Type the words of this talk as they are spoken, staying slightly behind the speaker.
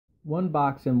One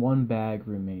box and one bag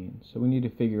remain, so we need to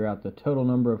figure out the total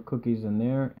number of cookies in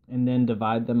there and then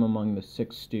divide them among the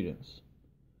 6 students.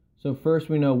 So first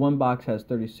we know one box has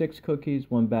 36 cookies,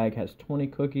 one bag has 20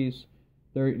 cookies,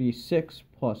 36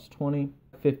 plus 20,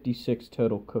 56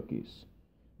 total cookies.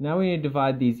 Now we need to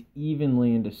divide these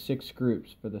evenly into 6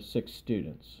 groups for the 6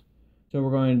 students. So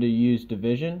we're going to use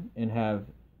division and have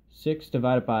 6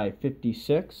 divided by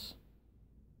 56.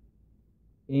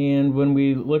 And when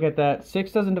we look at that,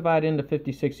 6 doesn't divide into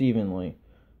 56 evenly,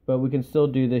 but we can still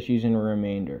do this using a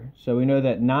remainder. So we know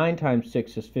that 9 times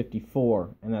 6 is 54,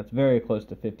 and that's very close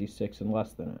to 56 and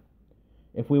less than it.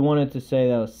 If we wanted to say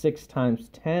that was 6 times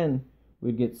 10,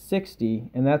 we'd get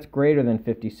 60, and that's greater than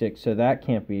 56, so that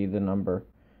can't be the number.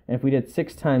 And if we did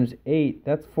 6 times 8,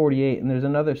 that's 48, and there's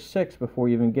another 6 before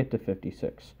you even get to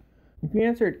 56. If you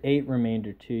answered 8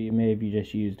 remainder 2, you may have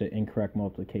just used an incorrect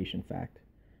multiplication fact.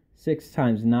 6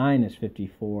 times 9 is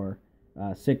 54.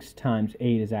 6 times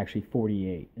 8 is actually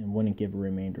 48 and wouldn't give a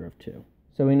remainder of 2.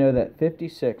 So we know that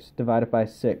 56 divided by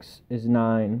 6 is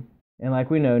 9. And like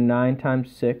we know, 9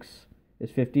 times 6 is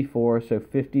 54. So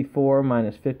 54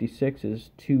 minus 56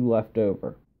 is 2 left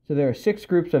over. So there are 6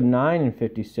 groups of 9 in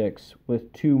 56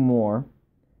 with 2 more.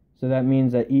 So that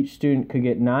means that each student could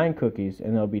get 9 cookies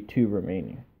and there'll be 2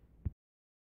 remaining.